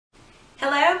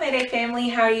Hello Mayday family,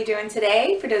 how are you doing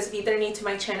today? For those of you that are new to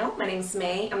my channel, my name is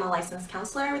May. I'm a licensed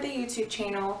counselor with a YouTube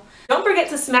channel. Don't forget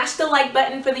to smash the like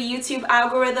button for the YouTube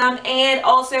algorithm and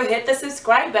also hit the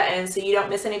subscribe button so you don't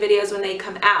miss any videos when they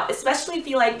come out, especially if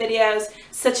you like videos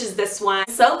such as this one.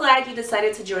 So glad you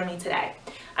decided to join me today.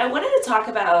 I wanted to talk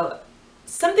about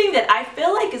something that I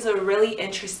feel like is a really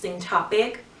interesting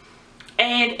topic,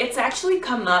 and it's actually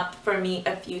come up for me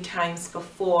a few times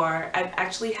before. I've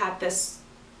actually had this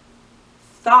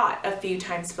thought a few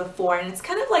times before, and it's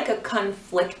kind of like a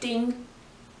conflicting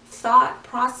thought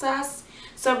process.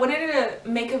 So I wanted to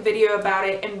make a video about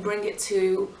it and bring it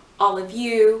to all of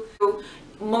you.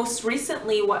 Most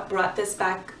recently, what brought this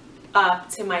back up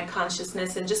to my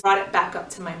consciousness and just brought it back up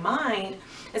to my mind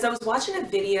is I was watching a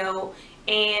video,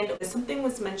 and something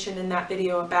was mentioned in that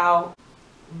video about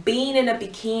being in a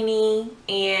bikini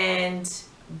and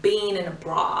being in a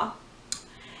bra.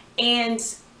 And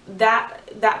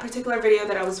that particular video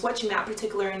that I was watching, that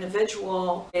particular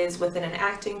individual is within an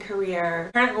acting career.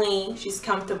 Currently, she's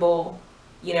comfortable,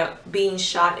 being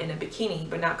shot in a bikini,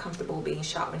 but not comfortable being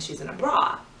shot when she's in a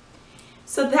bra.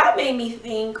 So that made me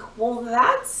think, well,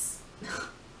 that's...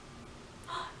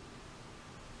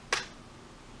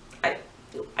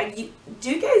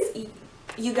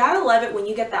 you gotta love it when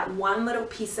you get that one little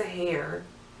piece of hair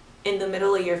in the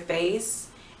middle of your face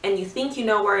and you think you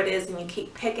know where it is and you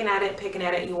keep picking at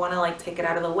it, you want to like take it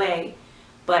out of the way,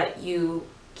 but you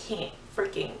can't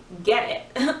freaking get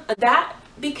it. That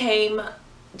became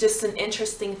just an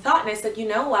interesting thought, and I said, you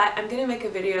know what, I'm gonna make a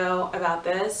video about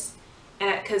this,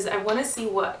 and because I want to see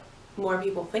what more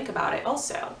people think about it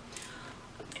also.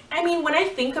 I mean, when I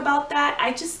think about that,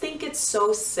 I just think it's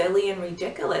so silly and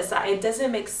ridiculous. It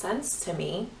doesn't make sense to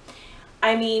me.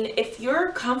 I mean, if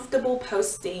you're comfortable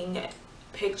posting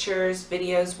pictures,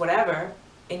 videos, whatever,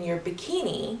 in your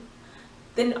bikini,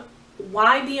 then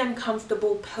why be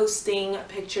uncomfortable posting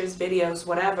pictures, videos,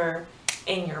 whatever,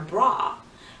 in your bra?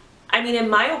 I mean, in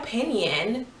my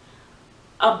opinion,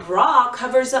 a bra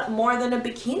covers up more than a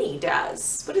bikini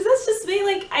does. But that's just me.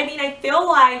 Like, I mean, I feel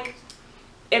like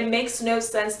it makes no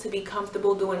sense to be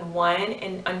comfortable doing one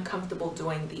and uncomfortable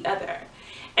doing the other.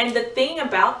 And the thing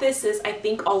about this is, I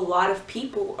think a lot of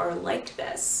people are like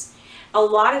this. A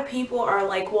lot of people are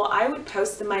like, well, I would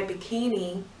post in my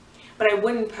bikini, but I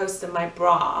wouldn't post in my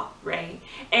bra, right?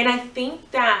 And I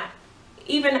think that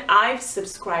even I've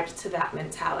subscribed to that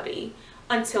mentality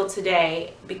until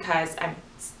today, because I'm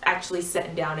actually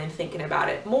sitting down and thinking about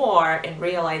it more and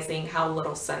realizing how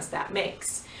little sense that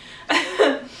makes.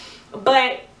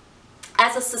 But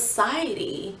as a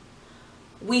society,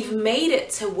 we've made it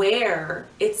to where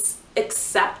it's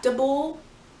acceptable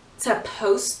to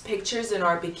post pictures in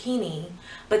our bikini,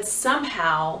 but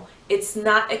somehow it's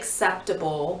not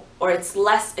acceptable, or it's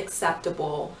less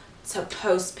acceptable to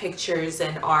post pictures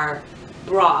in our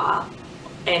bra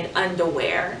and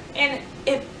underwear. And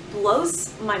it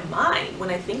blows my mind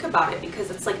when I think about it, because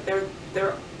it's like they're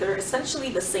essentially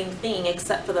the same thing,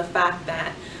 except for the fact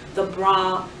that the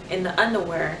bra and the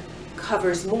underwear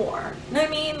covers more. You know what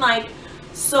I mean? Like,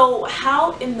 so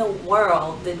how in the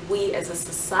world did we as a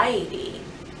society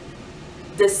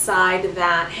decide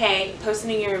that, hey,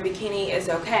 posting in your bikini is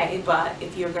okay, but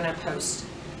if you're gonna post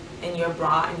in your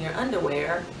bra and your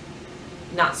underwear,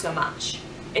 not so much?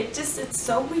 It's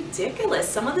so ridiculous.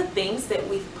 Some of the things that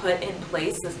we've put in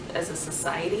place as a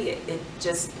society,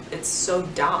 it's so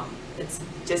dumb. It's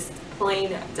just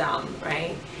plain dumb,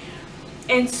 right?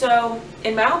 And so,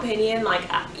 in my opinion, like,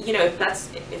 if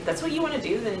that's what you want to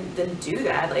do, then do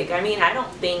that. Like, I mean, I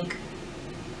don't think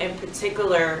in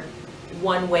particular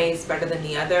one way is better than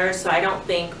the other. So I don't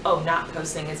think, oh, not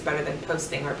posting is better than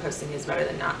posting, or posting is better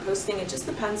than not posting. It just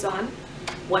depends on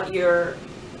what your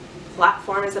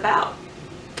platform is about.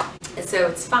 So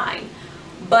it's fine.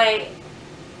 But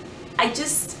I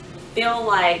just feel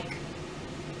like,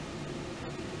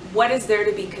 what is there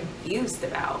to be confused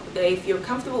about? If you're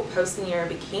comfortable posting your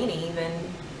bikini, then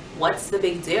what's the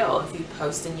big deal? If you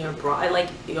post in your bra, like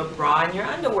your bra and your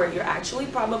underwear, you're actually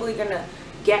probably gonna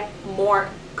get more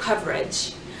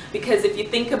coverage. Because if you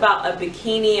think about a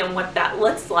bikini and what that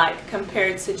looks like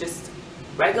compared to just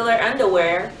regular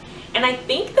underwear, and I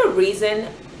think the reason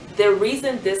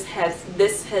this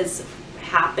has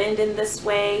happened in this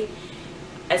way,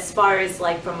 as far as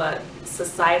like from a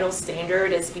societal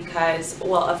standard, is because,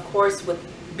 well, of course, with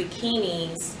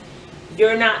bikinis,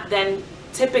 you're not then,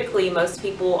 typically most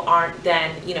people aren't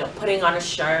then, putting on a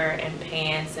shirt and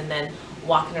pants and then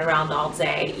walking around all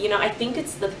day. I think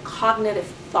it's the cognitive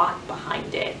thought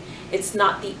behind it. It's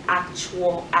not the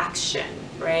actual action,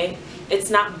 right? It's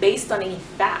not based on any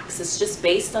facts. It's just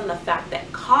based on the fact that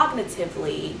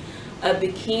cognitively A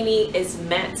bikini is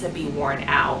meant to be worn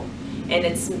out, and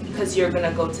it's because you're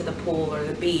gonna go to the pool or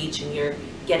the beach and you're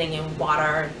getting in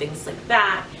water and things like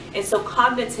that. And so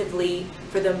cognitively,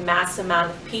 for the mass amount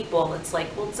of people, it's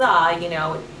like, well, duh, you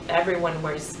know, everyone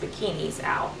wears bikinis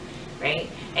out, right?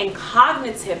 And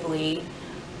cognitively,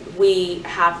 we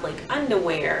have like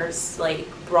underwears, like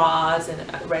bras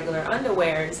and regular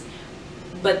underwears,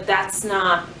 but that's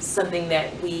not something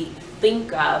that we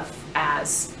think of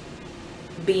as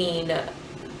being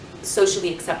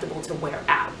socially acceptable to wear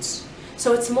out.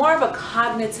 So it's more of a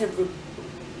cognitive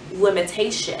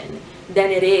limitation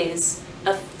than it is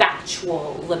a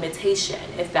factual limitation,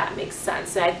 if that makes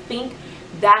sense. And I think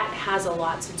that has a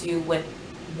lot to do with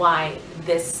why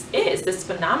this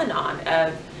phenomenon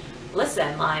of,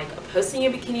 listen, like, posting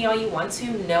your bikini all you want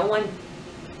to, no one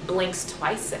blinks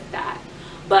twice at that.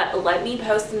 But let me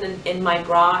post in my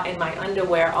bra and my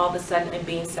underwear, all of a sudden I'm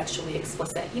being sexually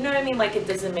explicit. You know what I mean? Like, it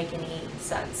doesn't make any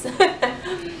sense.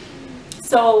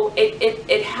 So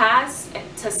it has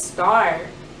to start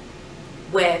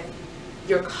with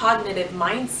your cognitive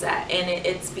mindset, and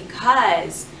it's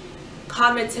because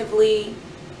cognitively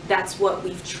that's what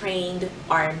we've trained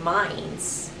our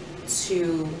minds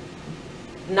to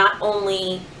not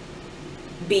only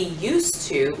be used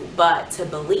to, but to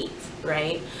believe,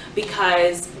 right?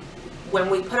 Because when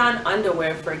we put on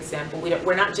underwear, for example,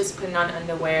 we're not just putting on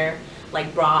underwear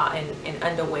like bra and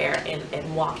underwear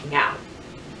and walking out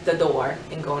the door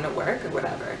and going to work or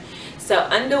whatever. So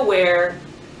underwear,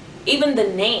 even the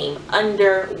name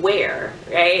underwear,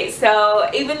 right? So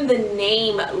even the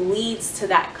name leads to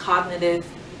that cognitive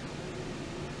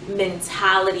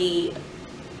mentality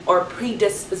or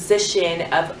predisposition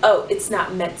of, oh, it's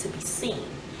not meant to be seen.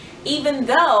 Even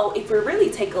though, if we really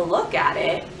take a look at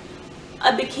it,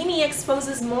 a bikini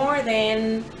exposes more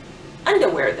than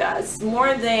underwear does,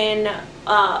 more than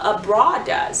a bra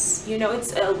does. You know,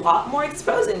 it's a lot more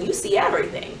exposed, and you see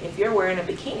everything if you're wearing a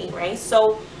bikini, right?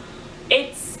 So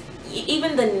it's,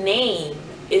 even the name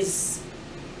is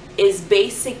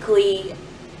basically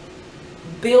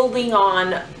building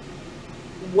on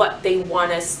what they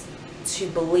want us to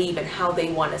believe and how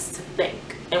they want us to think.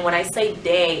 And when I say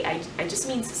they, I just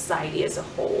mean society as a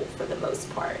whole, for the most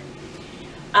part.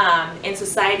 And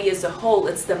society as a whole,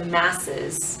 it's the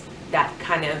masses that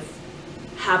kind of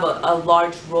have a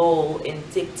large role in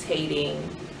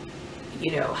dictating,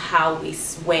 you know, how we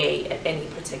sway at any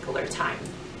particular time.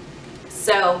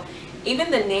 So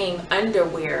even the name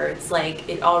underwear, it's like,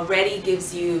 it already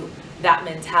gives you that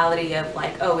mentality of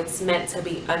like, oh, it's meant to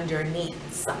be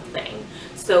underneath something.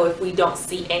 So if we don't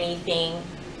see anything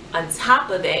on top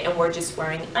of it and we're just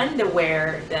wearing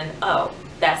underwear, then, oh,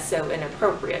 that's so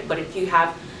inappropriate. But if you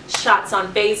have shots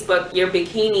on Facebook, your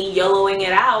bikini yellowing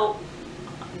it out,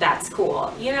 that's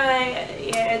cool. You know,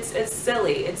 yeah, it's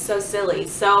silly. It's so silly.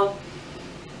 So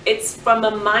it's from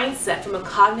a mindset, from a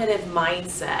cognitive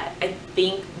mindset, I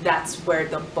think that's where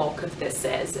the bulk of this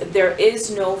is. There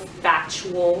is no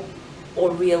factual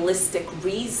or realistic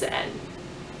reason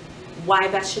why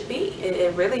that should be.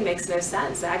 It really makes no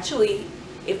sense. Actually,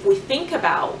 if we think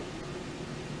about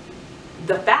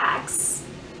the facts,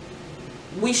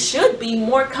 we should be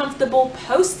more comfortable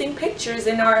posting pictures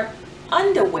in our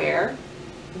underwear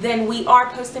than we are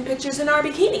posting pictures in our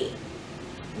bikini.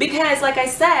 Because, like I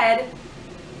said,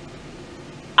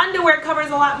 underwear covers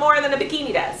a lot more than a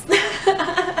bikini does.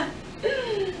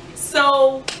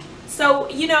 So,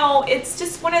 you know, it's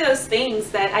just one of those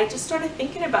things that I just started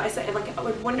thinking about. I said, like, I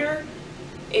would wonder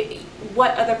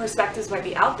what other perspectives might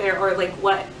be out there, or like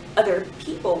what other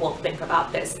people will think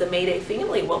about this, the Mayday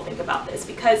family will think about this,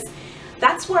 because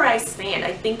that's where I stand.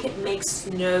 I think it makes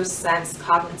no sense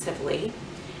cognitively.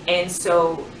 And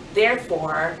so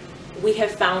therefore we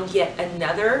have found yet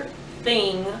another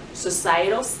thing,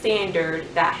 societal standard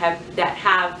that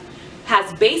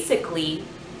has basically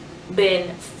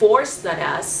been forced on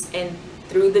us, and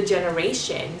through the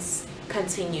generations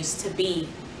continues to be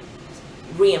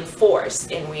reinforced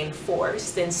and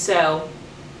reinforced. And so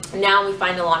now we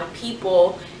find a lot of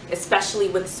people, especially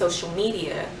with social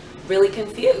media, really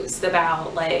confused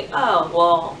about like, oh,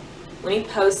 well, let me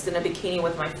post in a bikini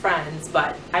with my friends,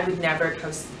 but I would never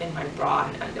post in my bra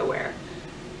and underwear.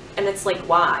 And it's like,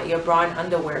 why? Your bra and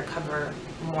underwear cover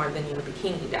more than your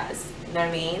bikini does. You know what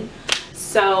I mean?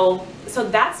 So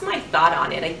that's my thought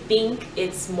on it. I think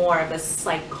it's more of a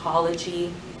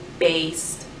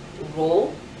psychology-based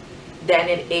rule than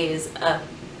it is a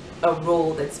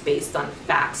rule that's based on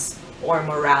facts or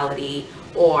morality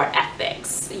or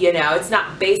ethics. You know, it's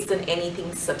not based on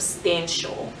anything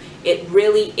substantial. It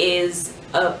really is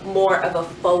more of a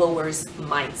follower's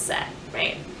mindset,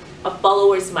 right? A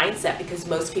follower's mindset, because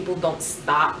most people don't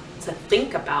stop to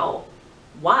think about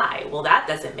why. Well, that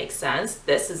doesn't make sense.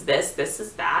 This is this, this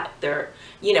is that. They're,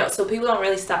 you know, so people don't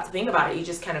really stop to think about it. You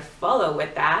just kind of follow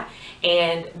with that,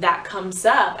 and that comes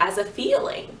up as a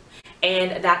feeling,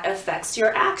 and that affects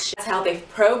your action. That's how they've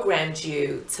programmed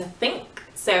you to think.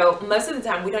 So most of the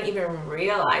time we don't even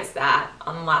realize that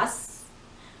unless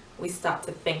we stop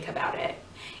to think about it.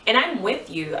 And I'm with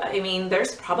you. I mean,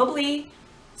 there's probably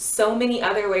so many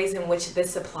other ways in which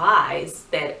this applies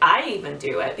that I even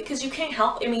do it, because you can't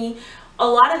help. I mean, a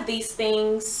lot of these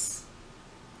things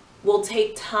will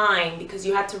take time because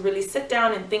you have to really sit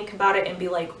down and think about it and be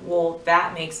like, well,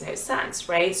 that makes no sense,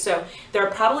 right? So there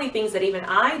are probably things that even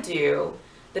I do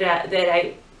that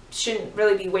I shouldn't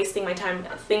really be wasting my time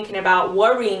thinking about,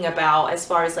 worrying about, as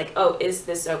far as like, oh, is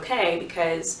this okay?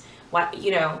 Because what,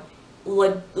 you know,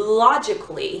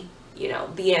 logically, you know,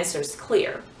 the answer is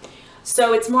clear.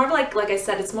 So it's more of like I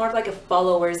said, it's more of like a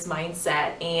follower's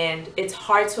mindset, and it's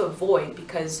hard to avoid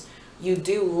because you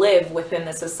do live within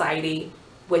the society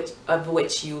of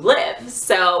which you live.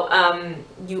 So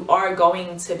you are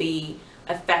going to be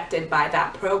affected by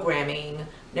that programming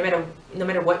no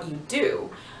matter what you do.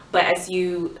 But as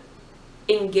you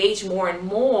engage more and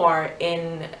more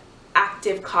in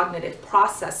active cognitive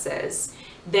processes,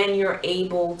 then you're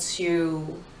able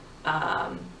to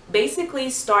basically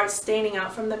start standing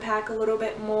out from the pack a little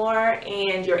bit more,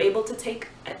 and you're able to take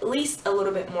at least a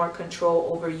little bit more control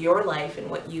over your life and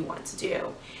what you want to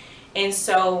do. And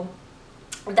so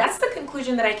that's the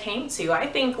conclusion that I came to. I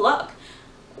think, look,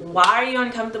 why are you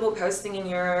uncomfortable posting in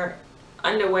your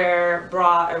underwear,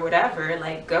 bra, or whatever?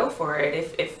 Like, go for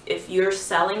it. If you're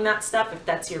selling that stuff, if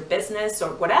that's your business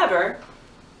or whatever,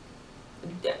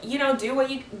 you know, do what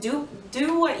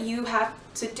you have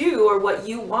to do or what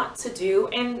you want to do,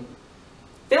 and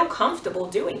feel comfortable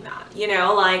doing that. You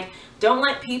know, like, don't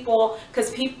let people,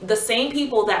 because the same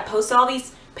people that post all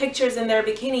these pictures in their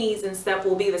bikinis and stuff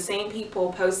will be the same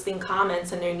people posting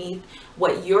comments underneath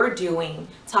what you're doing,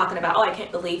 talking about, oh, I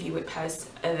can't believe you would post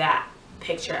that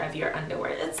picture of your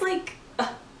underwear. It's like,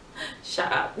 shut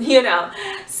up, you know.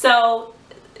 So,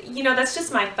 you know, that's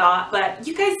just my thought. But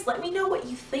you guys, let me know what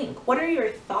you think. What are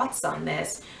your thoughts on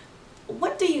this?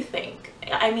 What do you think?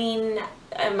 I mean,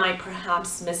 am I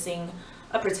perhaps missing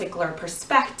a particular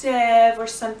perspective or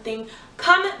something?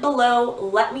 Comment below.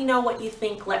 Let me know what you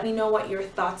think. Let me know what your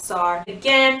thoughts are.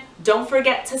 Again, don't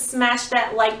forget to smash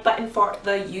that like button for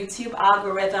the YouTube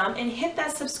algorithm, and hit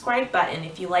that subscribe button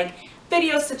if you like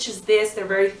videos such as this. They're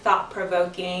very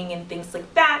thought-provoking and things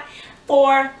like that,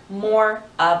 for more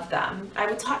of them. I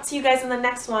will talk to you guys in the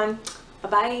next one.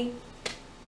 Bye-bye.